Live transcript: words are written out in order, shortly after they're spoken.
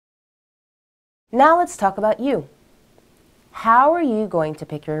Now let's talk about you. How are you going to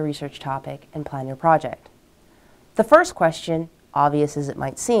pick your research topic and plan your project? The first question, obvious as it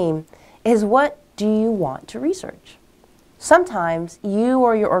might seem, is what do you want to research? Sometimes you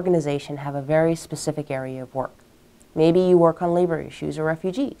or your organization have a very specific area of work. Maybe you work on labor issues or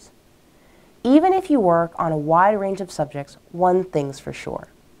refugees. Even if you work on a wide range of subjects, one thing's for sure.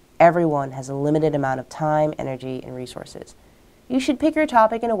 Everyone has a limited amount of time, energy, and resources. You should pick your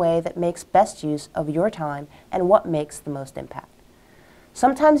topic in a way that makes best use of your time and what makes the most impact.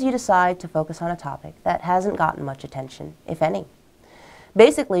 Sometimes you decide to focus on a topic that hasn't gotten much attention, if any.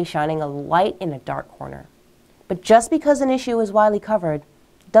 Basically shining a light in a dark corner. But just because an issue is widely covered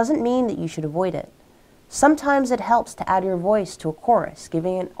doesn't mean that you should avoid it. Sometimes it helps to add your voice to a chorus,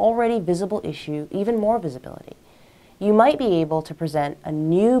 giving an already visible issue even more visibility. You might be able to present a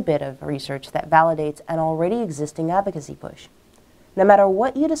new bit of research that validates an already existing advocacy push. No matter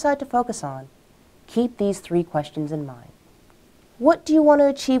what you decide to focus on, keep these 3 questions in mind. What do you want to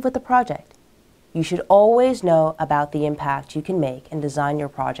achieve with the project? You should always know about the impact you can make and design your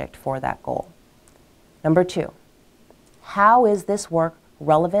project for that goal. Number 2, how is this work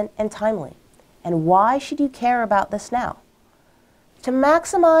relevant and timely? And why should you care about this now? To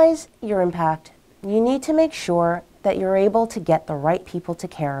maximize your impact, you need to make sure that you're able to get the right people to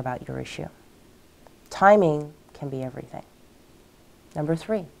care about your issue. Timing can be everything. Number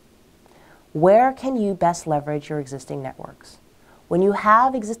 3, where can you best leverage your existing networks? When you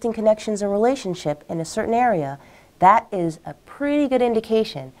have existing connections and relationship in a certain area, that is a pretty good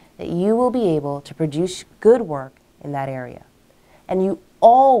indication that you will be able to produce good work in that area. And you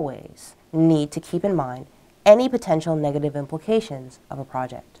always need to keep in mind any potential negative implications of a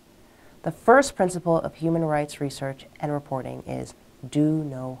project. The first principle of human rights research and reporting is do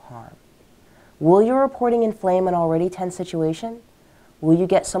no harm. Will your reporting inflame an already tense situation? Will you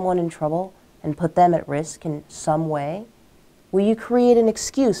get someone in trouble and put them at risk in some way? Will you create an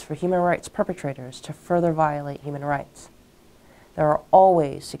excuse for human rights perpetrators to further violate human rights? There are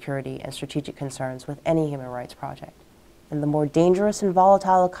always security and strategic concerns with any human rights project. And the more dangerous and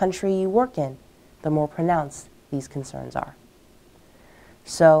volatile a country you work in, the more pronounced these concerns are.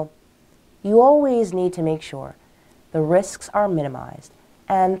 So, you always need to make sure the risks are minimized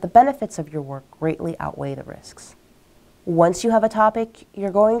and the benefits of your work greatly outweigh the risks. Once you have a topic,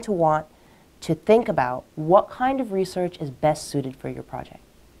 you're going to want to think about what kind of research is best suited for your project.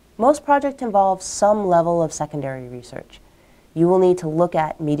 Most projects involve some level of secondary research. You will need to look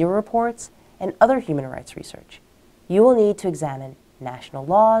at media reports and other human rights research. You will need to examine national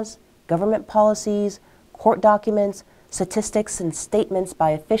laws, government policies, court documents, statistics, and statements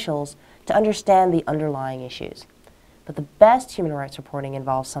by officials to understand the underlying issues. But the best human rights reporting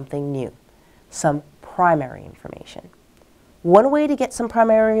involves something new, some primary information. One way to get some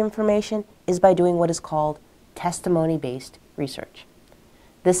primary information is by doing what is called testimony-based research.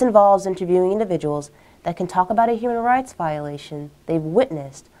 This involves interviewing individuals that can talk about a human rights violation they've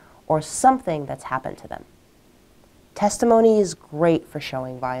witnessed or something that's happened to them. Testimony is great for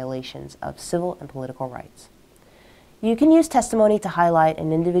showing violations of civil and political rights. You can use testimony to highlight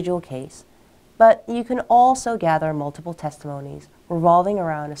an individual case, but you can also gather multiple testimonies revolving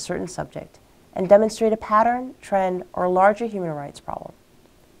around a certain subject and demonstrate a pattern, trend, or larger human rights problem.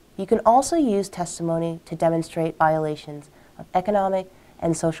 You can also use testimony to demonstrate violations of economic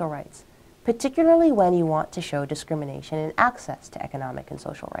and social rights, particularly when you want to show discrimination in access to economic and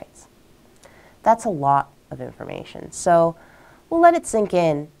social rights. That's a lot of information, so we'll let it sink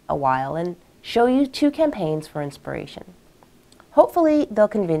in a while and show you 2 campaigns for inspiration. Hopefully, they'll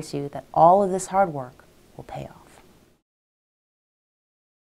convince you that all of this hard work will pay off.